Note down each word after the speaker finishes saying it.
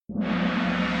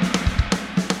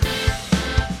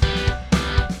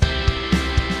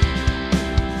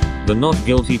The Not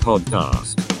Guilty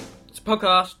Podcast. It's a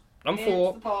podcast. I'm It's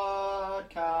four. the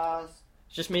podcast.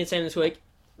 It's just me and Sam this week.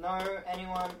 No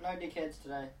dickheads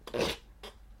today.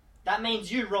 That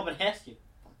means you, Robert Heskey.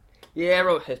 Yeah,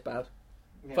 Robert has bad.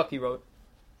 Yeah. Fuck you, Robert.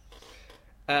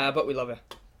 But we love you.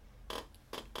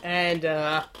 And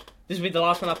this will be the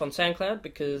last one up on SoundCloud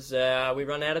because we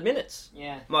run out of minutes.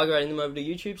 Yeah. Migrating them over to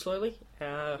YouTube slowly.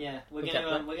 Yeah. We're okay,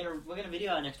 gonna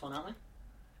video our next one, aren't we?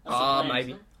 That's the plan, Maybe.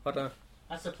 isn't it? I don't know.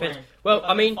 That's the plan. Depends. Well, If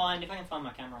I mean, if I can find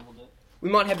my camera, we'll do it. we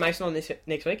might have Mason on this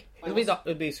next week. Wait,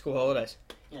 It'll be school holidays.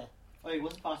 Wait,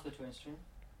 what's the password to Instagram?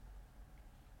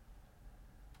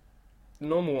 The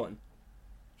normal one.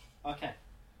 Okay.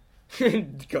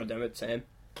 God damn it, Sam.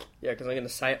 Yeah, because I'm going to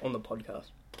say it on the podcast.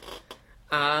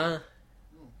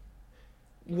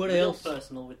 What Real else?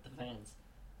 personal with the fans.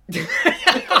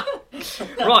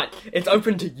 Right, it's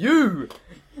open to you.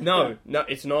 No,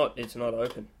 it's not. It's not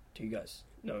open to you guys.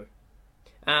 No.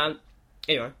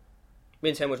 Anyway, me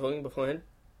and Sam were talking beforehand,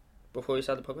 before we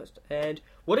started the podcast. And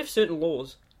what if certain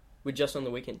laws were just on the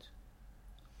weekends?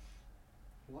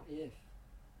 What if?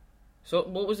 So,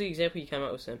 what was the example you came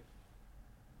up with, Sam?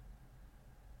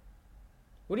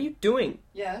 What are you doing?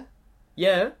 Yeah.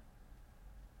 Yeah.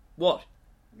 What?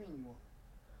 I mean, what?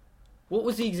 What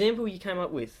was the example you came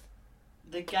up with?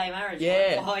 The gay marriage.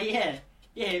 Yeah. One. Oh yeah.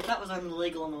 Yeah. If that was only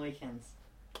legal on the weekends.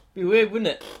 Be weird, wouldn't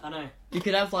it? I know. You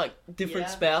could have like different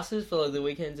Yeah. spouses for like the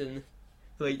weekends and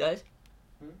the weekdays.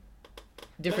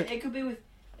 Different. But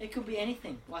it could be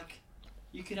anything. Like,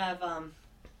 you could have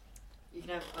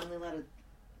only allowed to,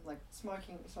 like,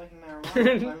 smoking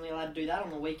marijuana. Only allowed to do that on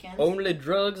the weekends. Only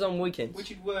drugs on weekends. Which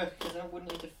would work because it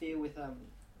wouldn't interfere with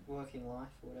working life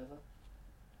or whatever.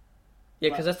 Yeah,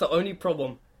 because that's the only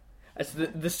problem. That's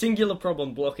the singular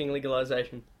problem blocking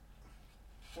legalization.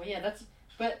 Well, yeah,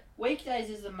 but weekdays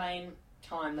is the main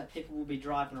time that people will be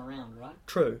driving around, right?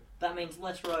 True. That means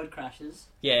less road crashes.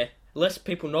 Yeah, less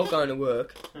people not going to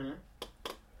work. Mhm.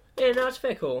 Yeah, no, it's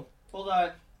fair call.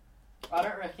 Although, I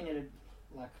don't reckon it'd,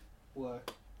 like,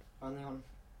 work. Only on...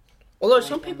 Although Like,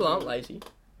 some people aren't lazy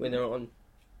when they're on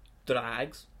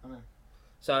drags. I know.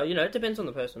 So, you know, it depends on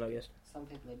the person, I guess. Some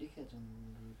people are dickheads on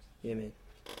roads. Yeah, man.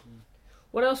 Mm.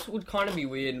 What else would kind of be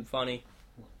weird and funny?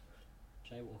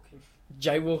 Jaywalking.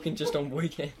 Jaywalking just on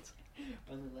weekends.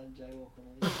 Only allowed to jaywalk on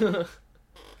the weekends.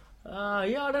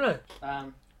 Yeah, I don't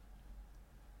know.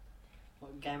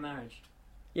 What, gay marriage?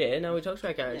 Yeah, no, we talked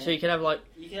about marriage. Yeah. So you could have, like,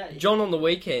 You could, John on the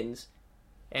weekends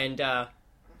and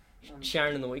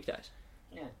Sharon on the weekdays.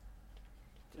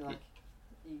 like,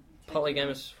 you take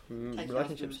Polygamous your, take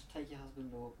relationships. take your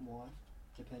husband or wife,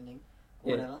 depending,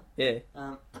 Yeah. or whatever.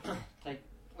 Yeah. Take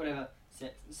whatever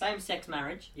same-sex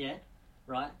marriage. Yeah,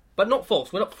 right. But not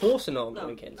forced. We're not forcing it on the No,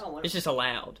 weekends. no, It's just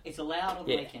allowed. It's allowed on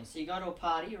the Yeah. weekends. So you go to a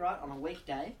party, right, on a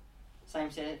weekday.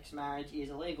 Same-sex marriage is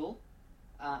illegal.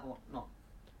 Or not.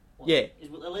 What, Yeah. Is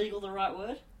illegal the right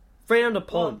word? Frowned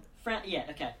upon. Yeah.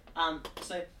 Okay.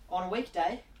 So on a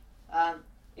weekday,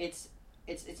 it's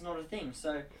not a thing.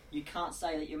 So you can't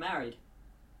say that you're married.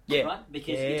 Yeah. Right?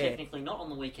 Because Yeah. you're technically not on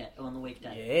the weekend or on the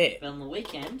weekday. Yeah. But on the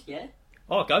weekend, yeah,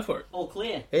 Oh, go for it. all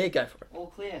clear. Yeah, go for it. All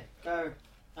clear. Go.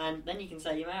 And then you can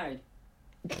say you're married.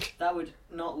 That would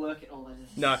not work at all. That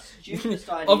is the No. stupidest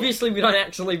idea. Obviously, we don't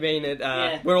actually mean it.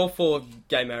 Yeah. We're all for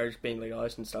gay marriage being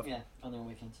legalised and stuff. Yeah, only on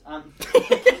weekends.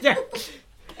 Yeah.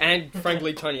 And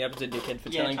frankly, Tony Abbott's a dickhead for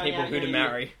Yeah, telling Tony people who Abbott, to yeah.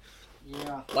 marry.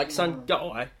 Yeah. Like, you son, are.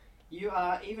 guy. You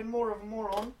are even more of a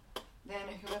moron than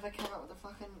whoever came up with the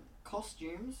fucking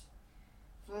costumes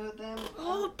for them.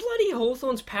 Oh, bloody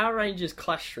Hawthorn's Power Rangers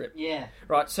clash strip. Yeah.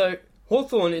 Right, so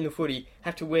Hawthorn in the footy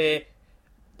have to wear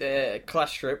the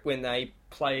clash strip when they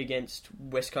play against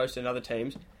West Coast and other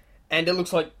teams, and it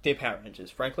looks like they're Power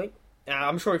Rangers, frankly.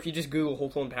 I'm sure if you just Google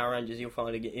Hawthorn Power Rangers, you'll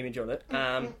find an image of it.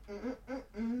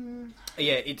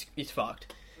 Yeah, it's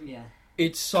fucked. Yeah.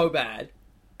 It's so bad,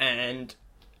 and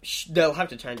they'll have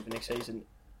to change it for next season.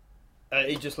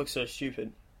 It just looks so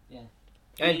stupid. Yeah.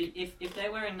 And If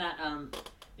they're wearing that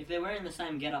if they're wearing the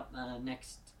same getup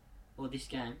next or this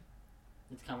game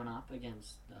that's coming up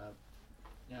against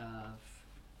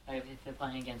if they're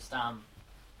playing against who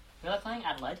are they playing?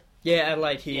 Adelaide. yeah,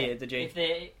 Adelaide here Yeah. at the G. If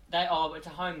it's a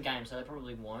home game, so they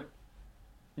probably won't.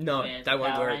 No, Yeah, they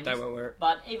won't Power wear it. They Rangers. won't wear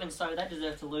But even so, they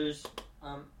deserve to lose.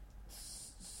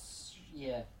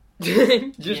 Yeah.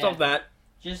 it. Just Yeah. off that.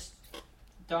 Just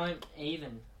don't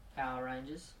even Power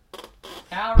Rangers.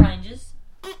 Power Rangers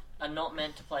are not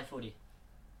meant to play footy.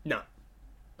 No.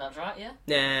 That's right,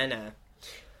 yeah? Nah.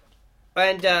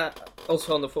 And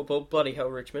also on the football, bloody hell,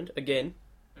 Richmond again.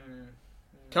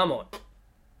 Come on.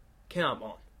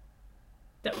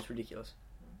 That was ridiculous.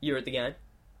 You were at the game.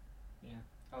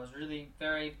 I was really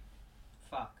very,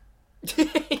 fuck.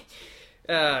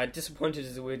 Disappointed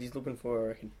is the word he's looking for, I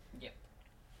reckon. Yep.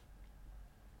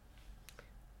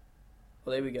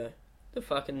 Well, there we go. The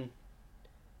fucking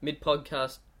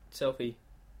mid-podcast selfie.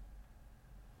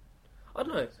 I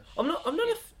don't know. I'm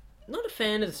not a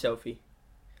fan of the selfie.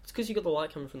 It's because you got the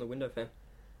light coming from the window, fam.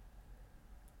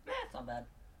 It's not bad.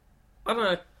 I don't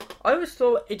know. I always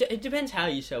thought it depends how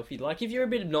you selfie. Like if you're a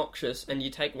bit obnoxious and you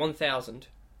take 1,000,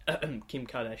 Kim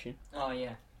Kardashian. Oh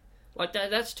yeah. Like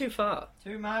that's too far.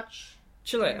 Too much.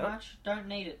 Chill Too out. much. Don't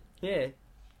need it. Yeah.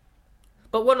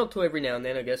 But one or two every now and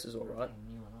then, I guess, is all right.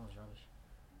 New one. That was rubbish.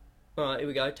 All right, here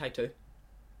we go. Take two.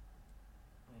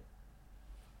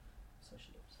 So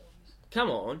shit up selfies. Come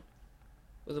on.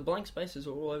 Well, the blank spaces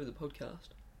are all over the podcast.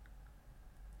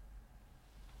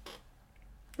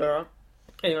 Alright.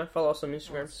 Anyway, follow us on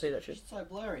Instagram to see that shit. It's so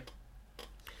blurry.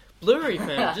 Blurry,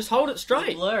 fam. Just hold it straight.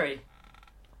 It's blurry.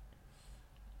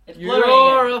 It's You're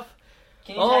blurry again. off.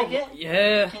 Can you take it?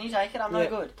 Yeah. Can you take it? I'm Yeah. no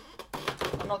good.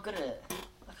 I'm not good at it.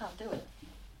 I can't do it.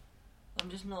 I'm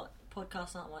just not.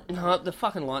 Podcasts aren't like. No, the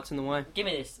fucking light's in the way. Give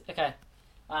me this. Okay.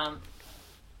 I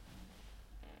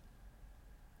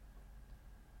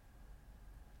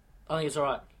think it's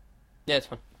alright. Yeah, it's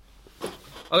fine.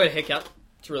 I got a haircut.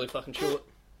 It's really fucking short.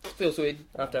 Feels weird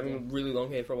after having really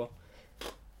long hair for a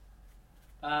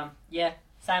while. Yeah,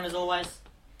 same as always.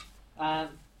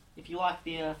 If you like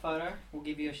the photo, we'll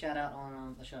give you a shout out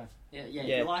on the show. Yeah. If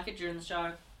you like it during the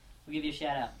show, we'll give you a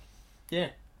shout out. Yeah,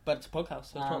 but it's a podcast,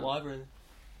 so it's not live or anything.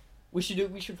 We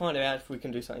should find out if we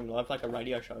can do something live, like a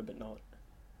radio show, but not.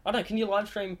 I don't know. Can you live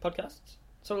stream podcasts?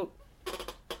 So,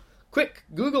 quick,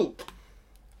 Google.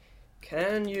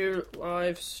 Can you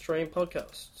live stream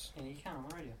podcasts? Yeah, you can on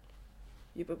the radio.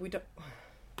 Yeah, but we don't.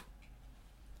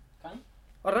 Can you?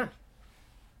 I don't know.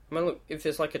 I mean, look, if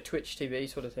there's like a Twitch TV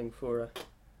sort of thing for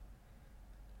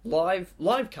live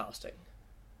casting.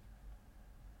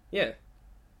 Yeah.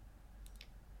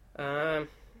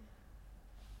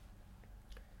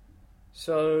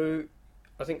 So,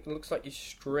 I think it looks like you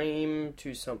stream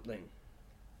to something.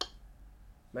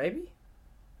 Maybe?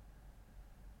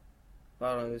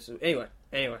 I don't know.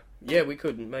 Anyway. Yeah, we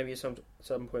could. Maybe at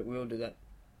some point we'll do that.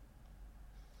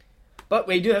 But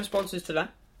we do have sponsors today.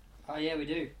 Oh yeah, we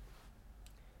do.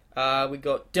 We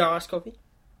got Dare Iced Coffee.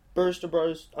 Barista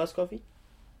Bros Iced Coffee.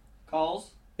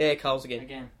 Coles. Yeah, Coles again.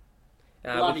 Again.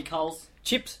 Love you, with Coles.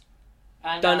 chips,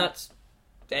 And, donuts,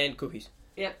 and cookies.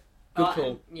 Yep. Good call.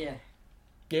 and- yeah.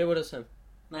 Yeah, what else?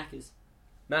 Macca's.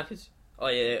 Macca's. Oh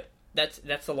yeah, that's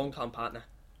the long time partner.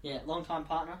 Yeah, long time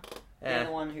partner. They're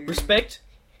the one who. Respect.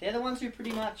 They're the ones who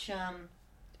pretty much.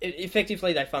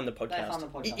 Effectively, they fund the podcast. They fund the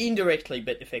podcast. Indirectly,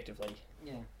 but effectively.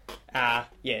 Yeah.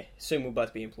 Yeah. Soon we'll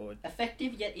both be employed.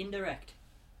 Effective yet indirect.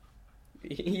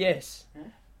 Yes. Huh?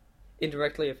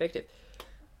 Indirectly effective.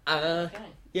 Okay.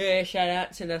 Yeah. Shout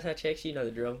out. Send us our checks. You know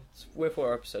the drill. We're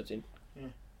 4 episodes in.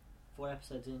 4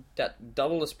 episodes in. That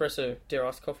double espresso Dare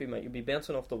Iced Coffee, mate. You'll be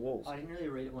bouncing off the walls. I didn't really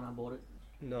read it when I bought it.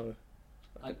 No.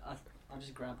 I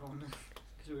just grabbed one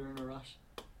because we were in a rush.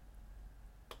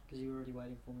 Because you were already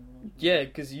waiting for me. When I was Yeah,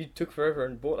 because you took forever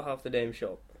and bought half the damn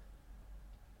shop.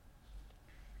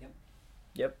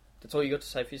 Yep. That's all you got to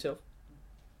say for yourself?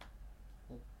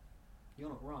 You're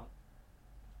not right.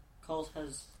 Coles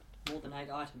has more than 8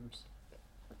 items,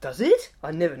 Does it?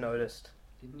 I never noticed.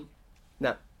 didn't you?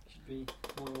 No. Should be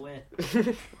more aware.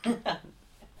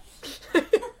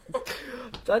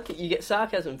 Don't think you get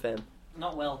sarcasm, fam.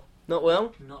 Not well. Not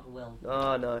well? Not well.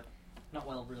 Oh, no. Not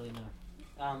well, really,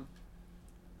 no.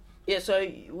 Yeah, so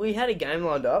we had a game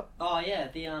lined up. Oh, yeah,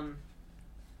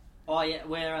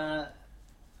 we're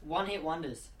one hit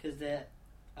wonders, because they're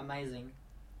amazing.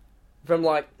 From,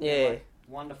 They're, yeah. like,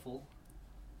 wonderful.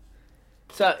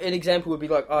 So, an example would be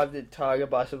like, I've the Tiger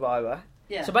by Survivor.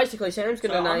 Yeah. So basically, Sam's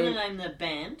going to I'm name... going to name the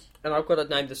band. And I've got to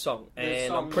name the song. The And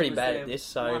song I'm pretty was bad their at this,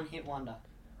 so... One hit wonder.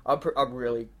 I'm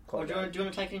really Or quite do you want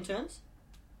to take it in turns?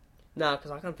 No,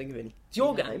 because I can't think of any. It's your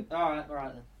Okay. game. Alright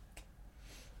then.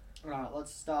 Alright,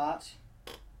 let's start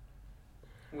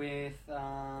with...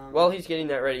 While he's getting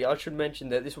that ready, I should mention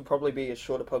that this will probably be a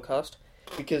shorter podcast.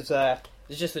 Because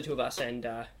it's just the two of us and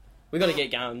we got to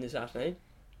get going this afternoon.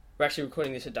 We're actually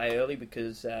recording this a day early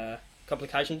because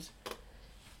complications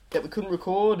that we couldn't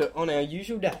record on our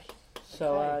usual day.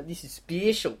 So Okay. this is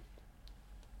special.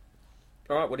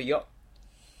 Alright, what do you got?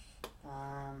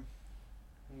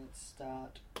 Let's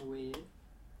start with...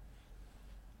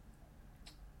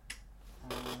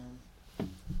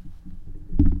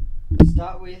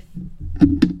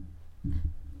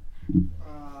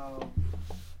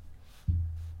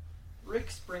 Rick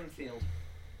Springfield.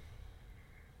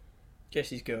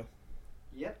 Jesse's Girl.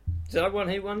 Yep. Is that one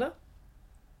hit wonder?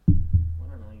 One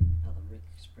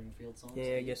Springfield songs.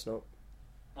 Yeah, I guess not.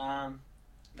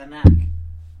 The Knack.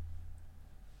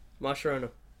 My Sharona.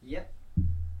 Yep.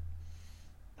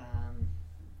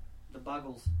 The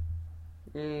Buggles.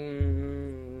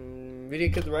 Video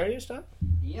Kid the Radio Star?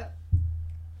 Yep.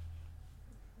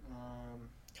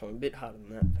 Come on, a bit harder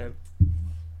than that, fam.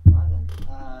 Right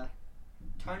then.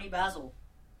 Tony Basil.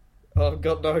 Oh, I've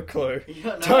got no clue. You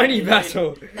got no Tony idea.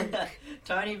 Basil.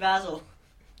 Tony Basil.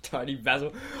 Tony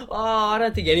Basil. Oh, I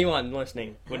don't think anyone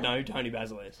listening would know who Tony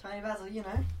Basil is. Tony Basil, you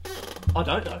know. I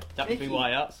don't know. That would be Mickey. why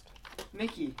I asked.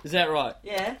 Mickey. Is that right?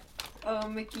 Yeah. Oh,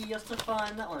 Mickey, you're so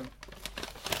fine. That one.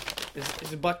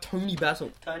 Is it by Tony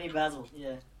Basil? Tony Basil,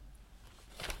 yeah.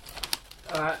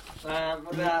 Alright,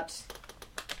 what about...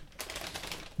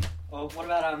 Oh, what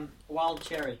about, Wild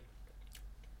Cherry?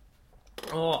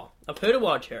 Oh, I've heard of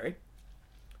Wild Cherry.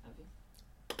 Have you?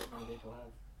 Not many people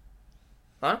have.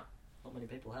 Huh? Not many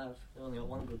people have. They only got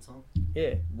one good song.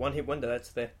 Yeah, one hit wonder. That's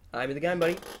the aim of the game,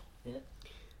 buddy. Yeah.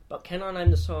 But can I name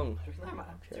the song Do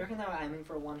you reckon they were aiming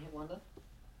for a one-hit wonder?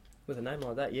 with a name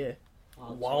like that? Yeah,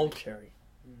 Wild Wild Cherry.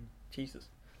 Mm. Jesus.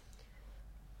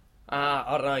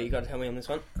 I don't know. You got to tell me on this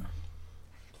one.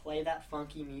 Play that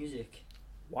funky music.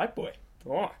 White Boy.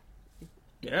 Oh,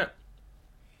 yeah.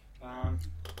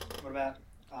 What about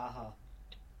Aha?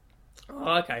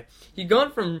 Oh, okay. You've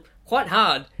gone from quite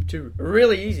hard to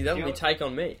really easy. That'll Do be you- Take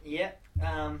On Me. Yep.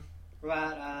 What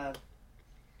about,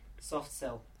 Soft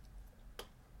Cell?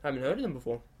 I haven't heard of them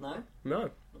before. No? No.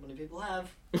 Not many people have.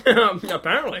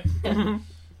 Apparently.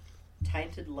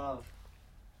 Tainted Love.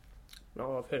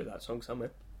 No, I've heard of that song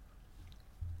somewhere.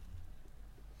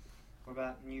 What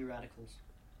about New Radicals?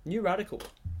 New Radical.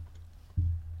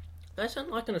 They sound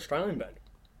like an Australian band.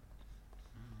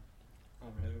 I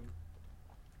haven't heard of them.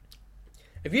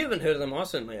 If you haven't heard of them, I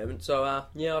certainly haven't. So,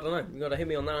 yeah, I don't know. You got to hit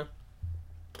me on that one.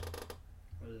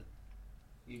 What is it?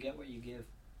 You get what you give.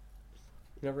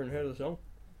 Never even heard of the song.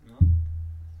 No.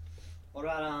 What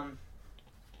about,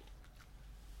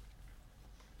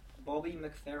 Bobby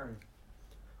McFerrin?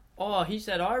 Oh, he's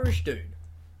that Irish dude.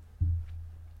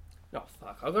 Oh,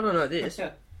 fuck. I've got to know this.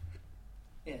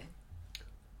 Yeah.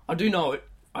 I do know it.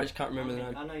 I just can't remember the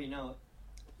name. I know you know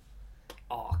it.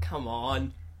 Oh, come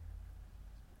on.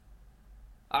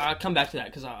 I'll come back to that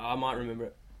because I might remember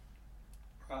it.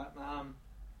 Right,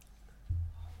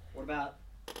 what about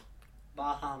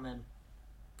Baha Men?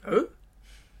 Who?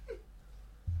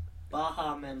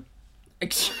 Baha Men.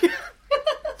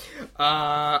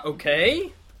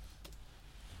 Okay.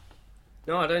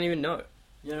 No, I don't even know.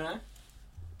 You don't know?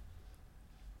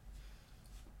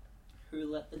 Who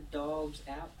let the dogs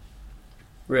out?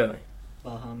 Really?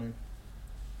 Baha Men.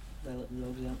 They let the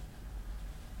dogs out.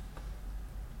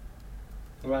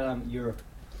 What about Europe?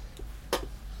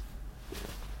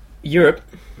 Europe?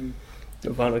 Mm.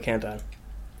 The final countdown.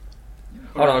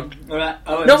 Hold on. What about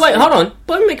OMC? No, wait, hold on.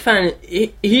 Bobby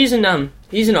McFerrin, he's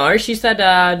an Irish. He's that,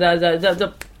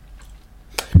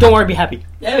 Don't Worry, Be Happy.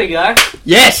 There we go.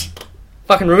 Yes!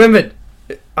 Fucking remembered.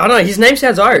 I don't know, his name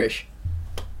sounds Irish.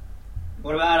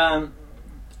 What about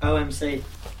OMC?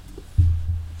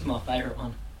 It's my favourite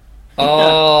one.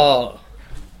 Oh.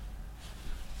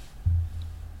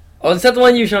 Oh, is that the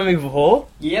one you showed me before?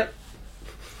 Yep.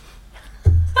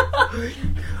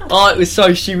 Oh, it was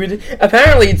so stupid.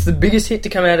 Apparently, it's the biggest hit to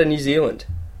come out of New Zealand.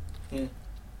 Yeah.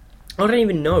 I don't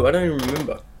even know. I don't even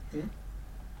remember. Hmm?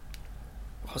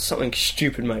 Oh, something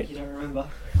stupid, mate. You don't remember?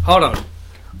 Hold on.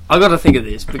 I got to think of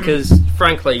this because,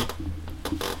 frankly,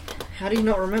 How do you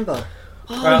not remember?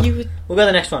 oh, Right. you would. We'll go to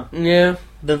the next one. Yeah.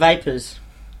 The Vapors.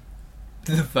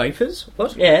 The Vapors?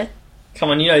 What? Yeah. Come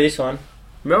on, you know this one.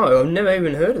 No, I've never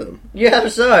even heard of them. You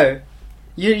have so.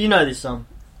 You know this song.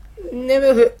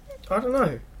 Never heard. I don't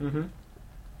know. Mm-hmm.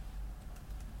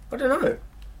 I don't know.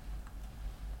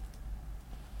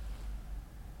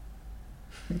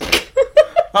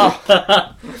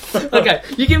 Oh. Okay,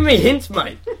 you give me hints,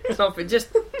 mate. Stop it.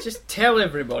 Just tell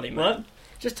everybody, mate. What?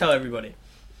 Just tell everybody.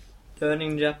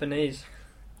 Turning Japanese.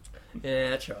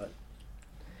 Yeah, that's right.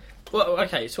 Well,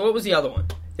 okay, so what was the other one?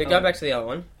 Yeah, go back to the other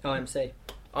one. OMC.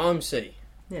 OMC.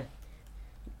 Yeah.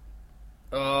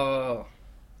 Oh.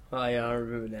 Oh, yeah, I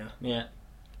remember now. Yeah.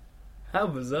 How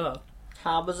bizarre.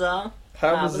 How bizarre.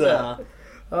 How bizarre.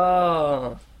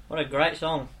 Oh. What a great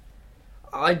song.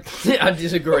 I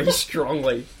disagree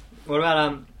strongly. What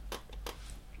about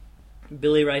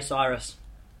Billy Ray Cyrus?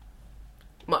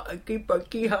 My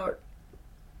achy heart.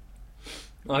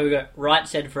 Oh, here we go. Right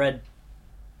Said Fred.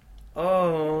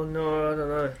 Oh, no, I don't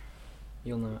know.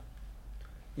 You'll know it.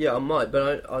 Yeah, I might,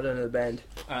 but I don't know the band.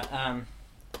 Alright, I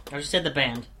just said the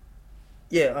band.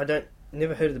 Yeah,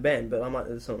 never heard of the band, but I might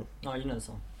know the song. Oh, you know the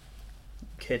song.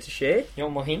 Care to share? You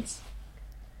want more hints?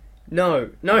 No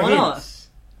Why hints.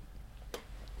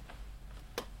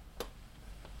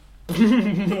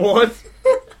 What?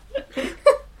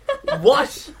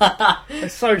 What?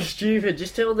 That's so stupid.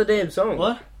 Just tell the damn song.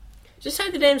 What? Just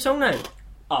say the damn song name.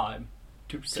 I'm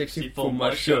too Sexy for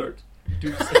my shirt.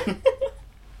 Too sexy.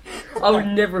 I would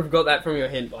never have got that from your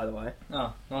hint, by the way.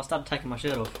 Oh, well, I started taking my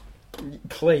shirt off.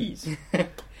 Please.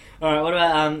 Alright, what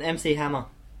about MC Hammer?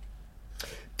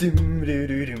 Dum doo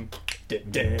doo dum. Dun,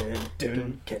 dun,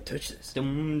 dun. Can't touch this.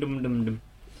 Dum dum dum dum.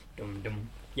 Dum dum.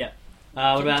 Yeah.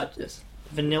 What about this?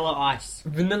 Vanilla Ice?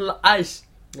 Vanilla Ice?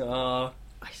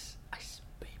 Ice,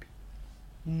 baby.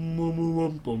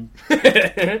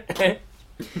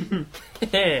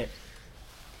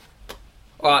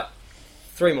 Alright,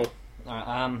 3 more.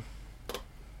 Alright,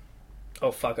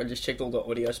 Oh fuck, I just checked all the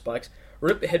audio spikes.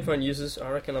 Rip the headphone users,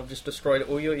 I reckon I've just destroyed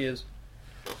all your ears.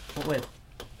 what with?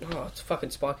 Oh, it's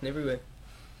fucking spiking everywhere.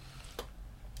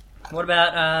 What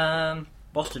about,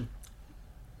 Boston?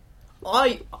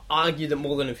 I argue that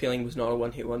More Than a Feeling was not a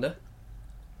one-hit wonder.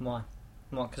 Why?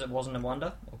 What, because it wasn't a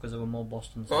wonder? Or because there were more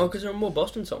Boston Oh, songs? because there are more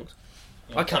Boston songs.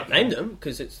 Yeah, I can't okay. name them,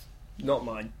 because it's not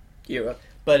my era.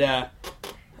 But,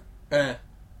 I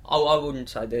wouldn't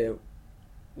say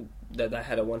that they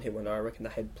had a one-hit wonder. I reckon they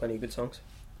had plenty of good songs.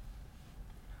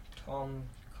 Tom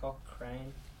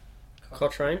Cochrane?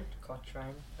 Cochrane?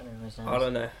 Cochrane? I don't know his name. I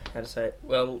don't know how to say it.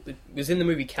 Well, it was in the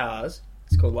movie Cars.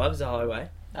 It's called Life's a Highway.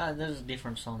 Ah, there's a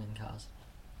different song in Cars.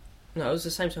 No, it was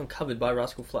the same song covered by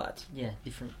Rascal Flatts. Yeah,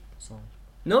 different song.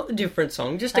 Not the different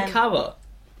song, just a Same- cover.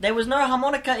 There was no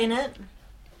harmonica in it.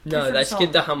 No, Different they song.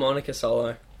 skipped the harmonica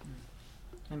solo.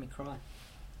 Made me cry.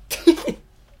 I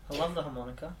love the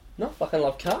harmonica. No, fucking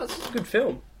love Cars. It's a good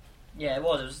film. Yeah, it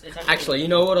was. It's Actually, you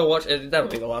know what I watched? That'll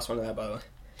be the last one of that, by the way.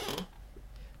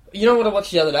 You know what I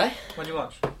watched the other day? What'd you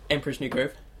watch? Emperor's New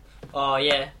Groove. Oh,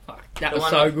 yeah. Fuck, that The was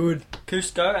one so with- good.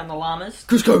 Cusco and the Llamas.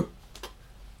 Cusco!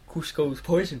 Cusco's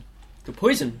poison. The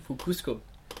poison for Cusco.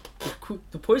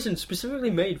 The poison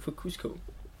specifically made for Cusco.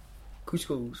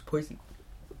 Cusco's poison.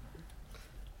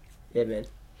 Yeah, man.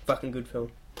 Fucking good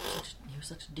film. He was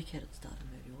such a dickhead at the start of the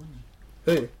movie, wasn't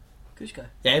Who? he? Cusco.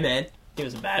 Yeah, man. He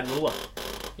was a bad ruler.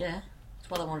 Yeah. That's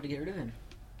why they wanted to get rid of him.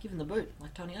 Give him the boot,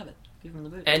 like Tony Abbott. Give him the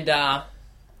boot. And,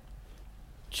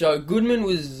 Joe Goodman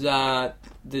was, the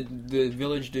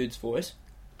village dude's voice.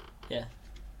 I don't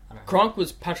know. Kronk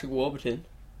was Patrick Warburton.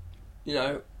 You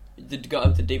know, the guy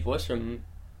with the deep voice from,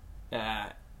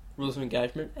 Rules of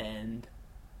Engagement and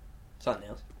something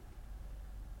else.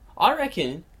 I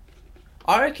reckon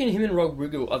him and Rob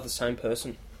Riggle are the same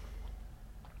person.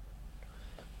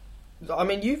 I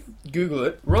mean, you Google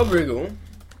it. Rob Riggle.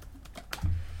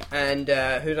 And,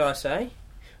 who did I say?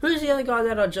 Who's the other guy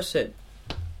that I just said?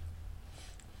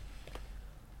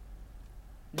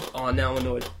 Oh, now I'm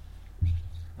annoyed.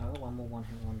 Oh, one more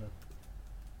one-hit wonder.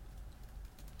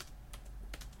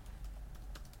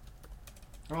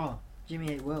 Oh,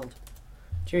 Jimmy Eat World.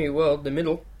 Jimmy World, the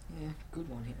middle. Yeah, good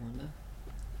one-hit wonder.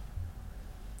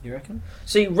 You reckon?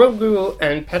 See, Rob Riggle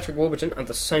and Patrick Warburton are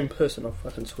the same person, I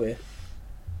fucking swear.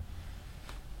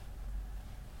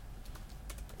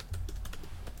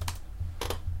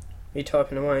 Are you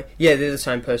typing away? Yeah, they're the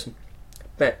same person.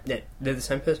 They're the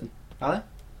same person. Are they?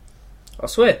 I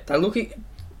swear, they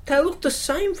look the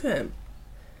same, fam.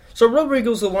 So Rob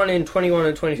Riggle's the one in 21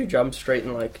 and 22 Jump Street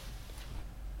and like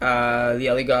the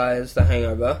other guys, The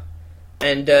Hangover,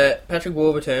 and Patrick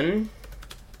Warburton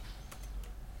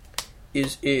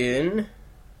is in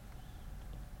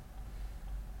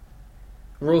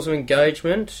Rules of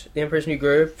Engagement, The Emperor's New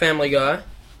Groove, Family Guy,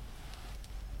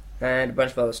 and a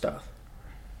bunch of other stuff.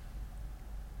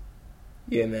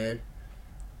 Yeah, man.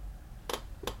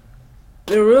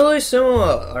 They're really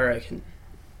similar, I reckon.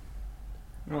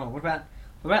 Oh, what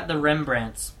about the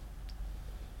Rembrandts?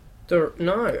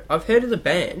 No, I've heard of the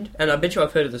band, and I bet you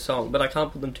I've heard of the song, but I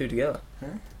can't put them two together. Huh?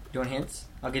 Do you want hints?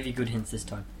 I'll give you good hints this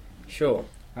time. Sure.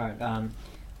 Alright,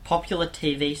 popular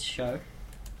TV show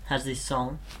has this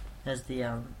song as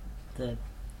the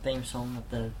theme song at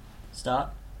the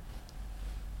start.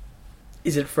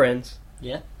 Is it Friends?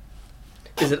 Yeah.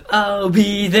 Is it I'll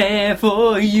be there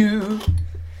for you?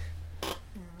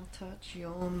 I'll touch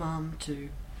your mum too.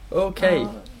 Okay.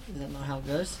 Is that not how it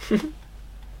goes? I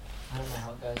don't know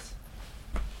how it goes.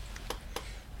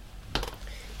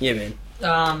 Yeah, man.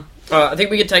 Alright, Alright, I think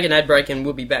we can take an ad break and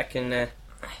we'll be back in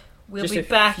we'll just be a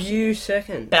back few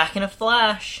seconds. back in a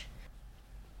flash.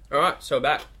 Alright, so we're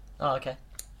back. Oh, okay.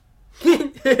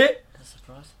 That's a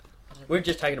surprise. We've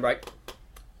just taken a break.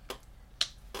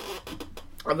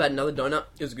 I've had another donut.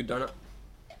 It was a good donut.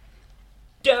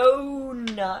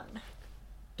 Donut.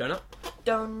 Donut?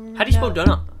 Donut. How do you spell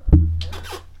donut?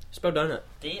 Spell donut.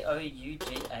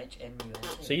 Doughnut.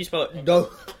 So you spell it do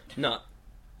nut.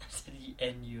 I said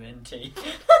N-U-N-T.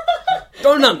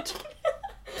 Donut.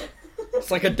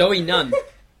 It's like a doughy nun.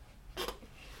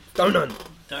 Donut.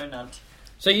 Donut.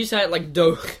 So you say it like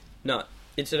do nut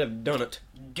instead of donut.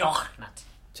 Doughnut.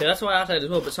 So that's why I say it as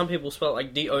well. But some people spell it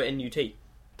like D-O-N-U-T.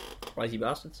 Lazy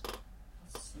bastards.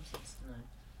 No.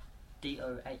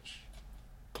 D-O-H-N-U-T.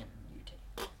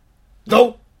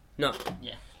 Do no.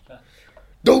 Yeah. Right.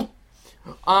 Do.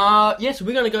 Yes,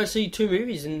 we're going to go see 2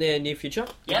 movies in the near future.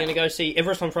 We're Yep. going to go see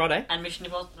Everest on Friday. And Mission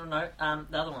Impossible, no,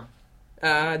 the other one.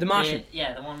 The Martian.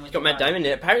 Yeah, the one with... It's got Matt Damon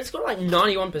in it. Apparently it's got like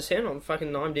 91% on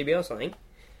fucking IMDb or something.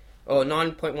 Or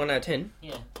 9.1 out of 10.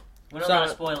 Yeah. We're not So- going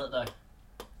to spoil it, though.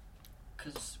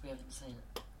 Because we haven't seen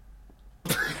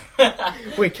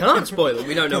it. We can't spoil it.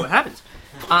 We don't know what happens.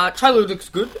 Trailer looks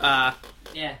good.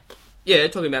 Yeah. Yeah,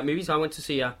 talking about movies, I went to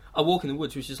see A Walk in the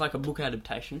Woods, which is like a book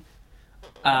adaptation.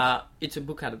 It's a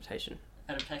book adaptation.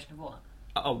 Adaptation of what?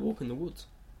 A Walk in the Woods.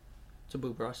 It's a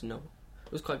Bill Bryson novel.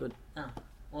 It was quite good. Oh.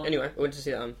 Well, Anyway, I went to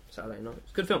see that on Saturday night.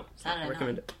 It's a good film. Saturday I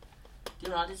recommend it. Do you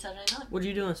know what I did Saturday night? What did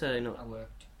you do on Saturday night? I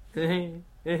worked.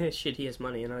 Shit, he has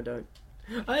money and I don't.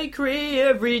 I create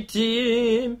every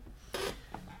team.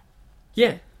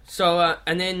 Yeah. So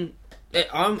and then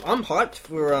I'm hyped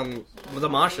for The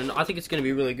Martian. I think it's going to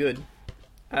be really good.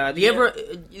 The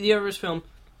Everest film.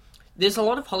 There's a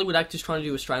lot of Hollywood actors trying to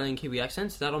do Australian Kiwi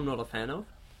accents that I'm not a fan of.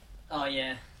 Oh,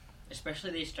 yeah.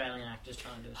 Especially the Australian actors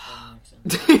trying to do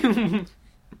Australian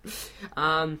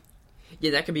accent.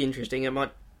 Yeah, that could be interesting. It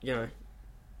might,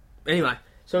 Anyway,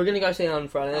 so we're going to go see it on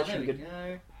Friday. That there should we be good.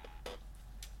 go.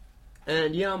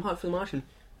 And yeah, I'm hyped for The Martian.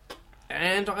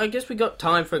 And I guess we got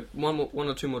time for one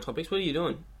or two more topics. What are you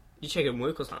doing? You checking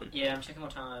work or something? Yeah, I'm checking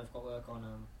what time I've got work on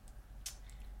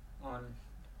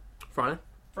Friday.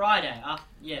 Friday.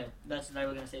 Yeah, that's the day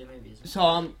we're going to see the movie, isn't it?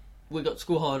 So we've got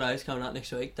school holidays coming up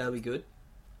next week. That'll be good.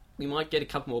 We might get a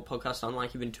couple more podcasts on,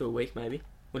 like even 2 a week, maybe.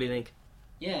 What do you think?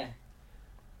 Yeah.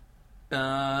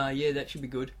 Yeah, that should be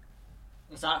good.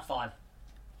 We'll start at 5.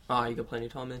 Oh, you got plenty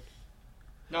of time then.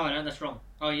 No, that's wrong.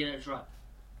 Oh, yeah, that's right.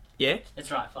 Yeah?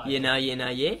 That's right, 5. Yeah, no, yeah.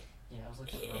 Yeah, I was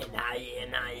looking for the wrong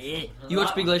one. Yeah. You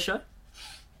watch Big Les Show?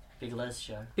 Big Les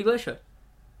show. Big Les Show.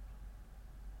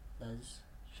 Les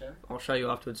show? I'll show you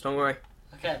afterwards. Don't worry.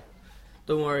 Okay.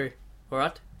 Don't worry.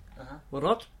 Alright? Uh-huh.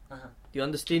 Alright? Uh-huh. Do you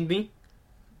understand me?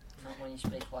 Not when you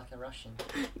speak like a Russian.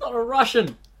 Not a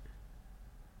Russian!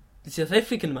 It's South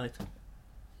African, mate.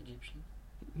 Egyptian.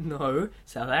 No,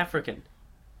 South African.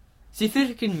 South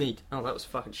African, mate. Oh, that was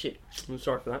fucking shit. I'm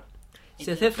sorry for that.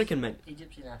 South African, mate.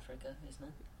 Egypt's in Africa, isn't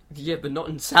it? Yeah, but not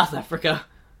in South Africa.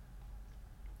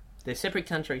 They're separate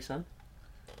countries, son.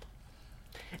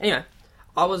 Anyway,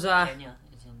 I was, Kenya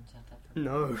is in South Africa.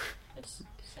 No. It's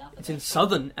South It's in Africa.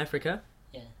 Southern Africa.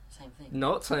 Yeah, same thing.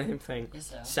 Not same thing. Yes,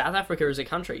 sir. South Africa is a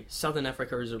country. Southern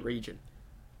Africa is a region.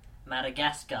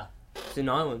 Madagascar It's an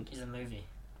island. is a movie.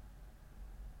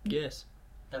 Yes.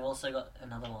 They've also got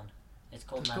another one. It's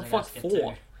called It's got Madagascar like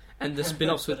 4. 2. And the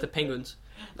spin-offs with the penguins.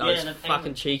 Yeah, Those the fucking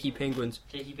penguins. cheeky penguins.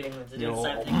 Cheeky Penguins. They're doing the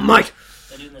same Oh, thing. mate!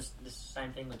 They're doing this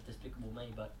same thing with Despicable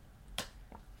Me, but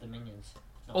the Minions.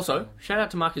 not Also, penguins. shout out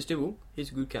to Marcus Dibble.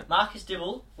 He's a good cat. Marcus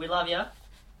Dibble, we love you. You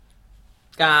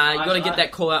got to get I-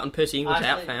 that call out on Percy English out,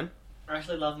 actually- fam. I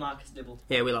actually love Marcus Dibble.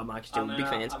 Yeah, we love Marcus Dibble. Big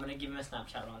fans. I'm gonna give him a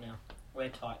Snapchat right now. We're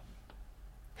tight.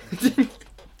 You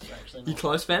We're actually not.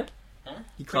 close, fam? Huh?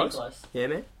 You Pretty close? Yeah,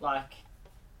 man. Like,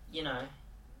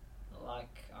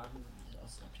 I'll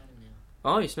Snapchat him now.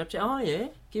 Oh, you Snapchat? Oh, yeah.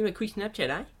 Give him a quick Snapchat,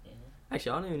 eh? Yeah.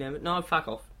 Actually, I don't even have it. No, fuck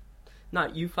off. No,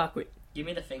 you fuck with. Give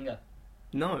me the finger.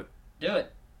 No. Do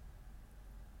it.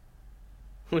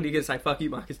 What are you going to say? Fuck you,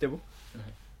 Marcus Dibble?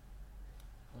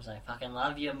 I was like, fucking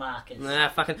love you, Marcus. Nah,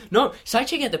 fucking. No, say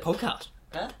check out the podcast.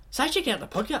 Huh? Say check out the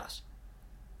podcast.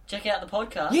 Check out the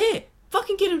podcast. Yeah.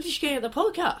 Fucking get him to check out the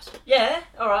podcast. Yeah.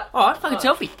 All right. Alright, fucking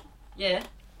Alright. selfie. Yeah.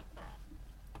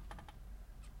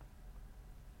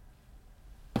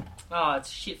 Oh, it's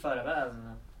a shit photo, but that doesn't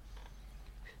know.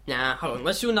 Nah, hold on.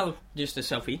 Let's do another, just a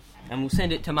selfie, and we'll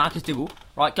send it to Marcus Dibble.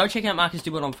 Right, go check out Marcus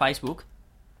Dibble on Facebook.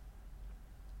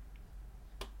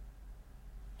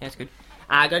 Yeah, that's good.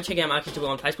 Go check out Marcus Dibble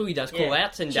on Facebook. He does call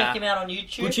outs and check him out on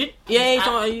YouTube. good shit. Yeah, he's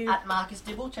on at Marcus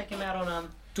Dibble. Check him out on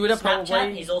Twitter Snapchat.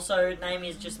 probably. His also name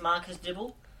is just Marcus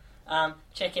Dibble.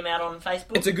 Check him out on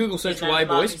Facebook. It's a Google His search name away, is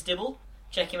Marcus boys. Dibble.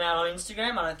 Check him out on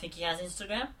Instagram. I don't think he has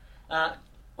Instagram. I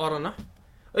don't know.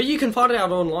 Well, you can find it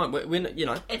out online. When you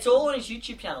know. It's all on his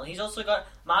YouTube channel. He's also got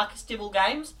Marcus Dibble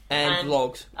Games And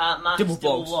vlogs. Marcus Dibble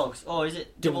Dibble Vlogs. Vlogs. Oh, is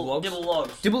it Dibble Vlogs. Dibble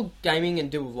Vlogs. Dibble Gaming and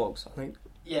Dibble Vlogs, I think.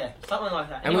 Yeah, something like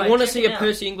that. And Anyway, we want to check see him a out.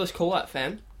 Percy English call out,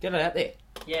 fam. Get it out there.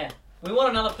 Yeah. We want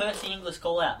another Percy Inglis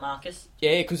call out, Marcus.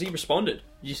 Yeah, because he responded.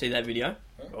 Did you see that video?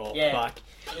 Oh, Yeah. fuck.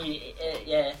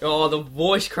 Yeah. Oh, the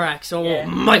voice cracks. Oh, Yeah.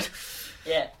 mate.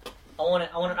 Yeah. I want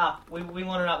it up. We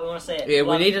want it up. We want to see it. Yeah, we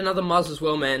Like, need another Muzz as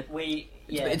well, man.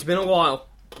 It's been a while.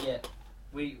 Yeah.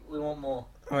 We want more.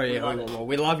 Oh, yeah, we love want it. more.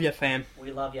 We love you, fam.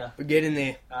 We love you. We get in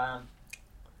there.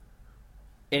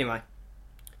 Anyway.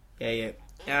 Yeah.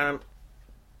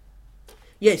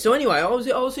 Yeah, so anyway, I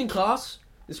was in class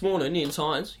this morning in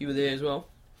science. You were there as well.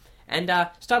 And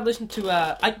started listening to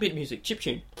 8-bit music,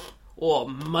 chiptune. Oh,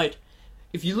 mate.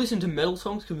 If you listen to metal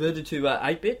songs converted to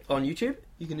 8-bit on YouTube,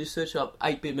 you can just search up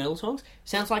 8-bit metal songs.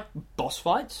 Sounds like boss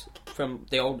fights from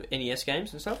the old NES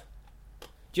games and stuff.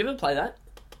 Do you ever play that?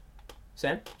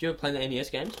 Sam, do you ever play the NES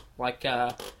games? Like,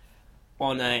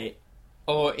 on a...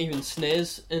 Or even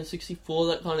SNES and 64,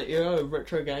 that kind of era of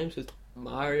retro games with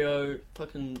Mario,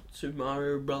 fucking Super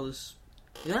Mario Brothers...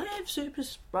 Did they have Super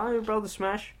Mario Brothers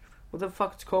Smash? What the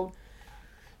fuck it's called?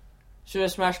 Super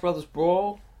Smash Brothers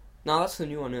Brawl? No, that's the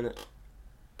new one, isn't it?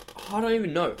 I don't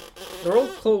even know. They're all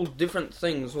called different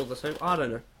things all the same. I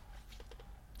don't know.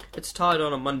 It's tired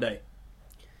on a Monday.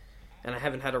 And I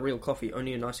haven't had a real coffee,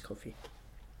 only a nice coffee.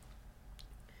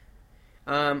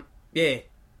 Yeah.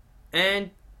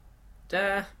 And,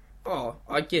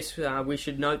 I guess we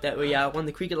should note that we won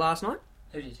the cricket last night.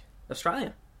 Who did?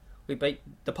 Australia. We beat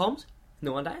the Poms in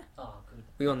the one day. Oh, good.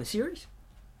 We won the series.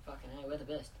 Fucking hell, we're the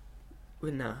best.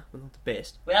 We're not the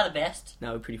best. We are the best.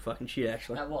 No, we're pretty fucking shit,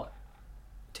 actually. At what?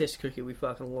 Test cricket, we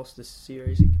fucking lost this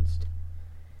series against...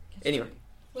 Anyway.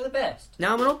 We're the best.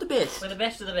 No, we're not the best. We're the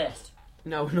best of the best.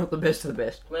 No, we're not the best of the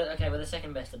best. We're the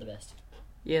second best of the best.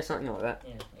 Yeah, something like that.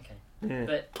 Yeah, okay. Yeah.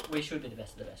 But we should be the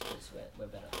best of the best because we're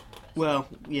better than the best. Well,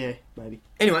 yeah, maybe.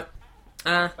 Anyway.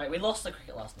 Wait, we lost the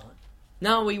cricket last night.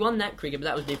 No, we won that cricket, but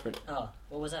that was different. Oh,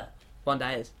 what was that? One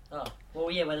days. Oh, well,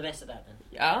 yeah, we're the best at that then.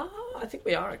 Yeah, I think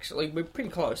we are, actually. We're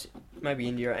pretty close. Maybe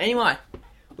India. Anyway,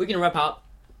 we're going to wrap up.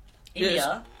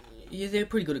 India? Yeah, they're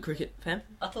pretty good at cricket, fam.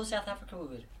 I thought South Africa were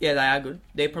good. Yeah, they are good.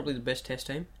 They're probably the best test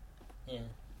team. Yeah.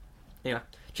 Anyway,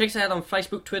 check us out on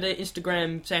Facebook, Twitter,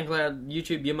 Instagram, SoundCloud,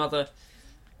 YouTube, your mother.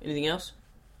 Anything else?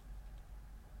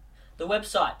 The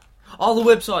website. Oh, the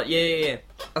website. Yeah.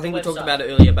 I think we talked Website. about it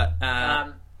earlier, but...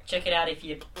 check it out if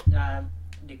you...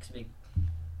 dick's big.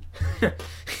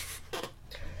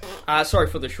 Sorry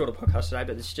for the shorter podcast today,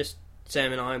 but it's just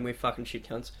Sam and I, and we're fucking shit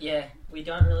cunts. Yeah, we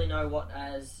don't really know what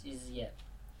as is yet.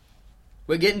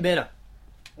 We're getting better.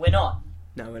 We're not.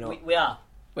 No, we're not. We are.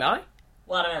 We are?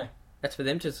 Well, I don't know. That's for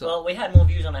them to decide. Well, we had more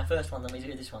views on our first one than we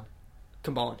do this one.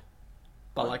 Combined.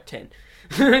 By like 10.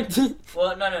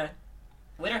 Well, no.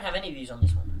 We don't have any views on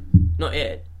this one. Not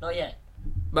yet. Not yet.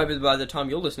 Maybe by the time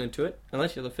you're listening to it,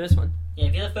 unless you're the first one. Yeah,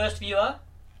 if you're the first viewer,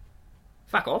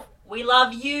 Fuck off. we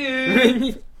love you.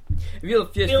 If you're the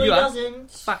first Billy viewer,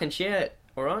 doesn't. fucking share it,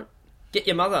 alright? Get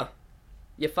your mother,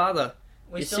 your father,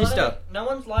 We your still sister. haven't- No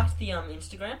one's liked the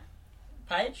Instagram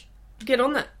page. Get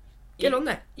on that. Get Yeah. on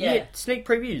that. Yeah. You get sneak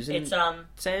previews and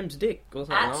It's Sam's dick or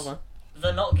something. at I don't know.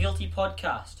 the Not Guilty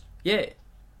Podcast. Yeah.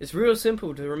 It's real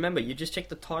simple to remember. You just check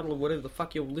the title of whatever the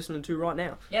fuck you're listening to right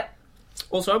now. Yep.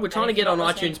 Also, we're trying to if get you're on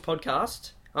not iTunes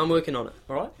podcast. I'm working on it,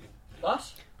 alright?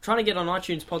 What? Trying to get on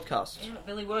iTunes podcast. Yeah,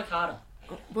 Billy, work harder.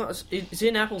 Well, it's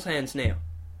in Apple's hands now.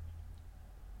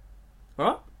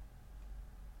 Alright?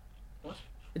 What?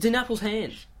 It's in Apple's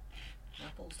hands.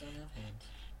 Apples don't have hands.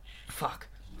 Fuck.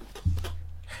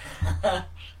 I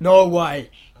No way.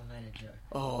 made a joke.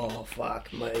 Oh,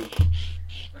 fuck me.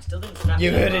 I still didn't snap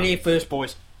You the heard it other. here first,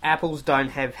 boys. Apples don't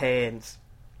have hands.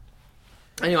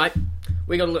 Anyway,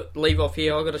 we got to leave off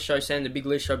here. I've got to show Sam the Big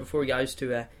Liz show before he goes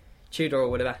to Tudor or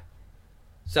whatever.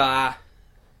 So,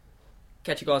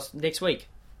 catch you guys next week.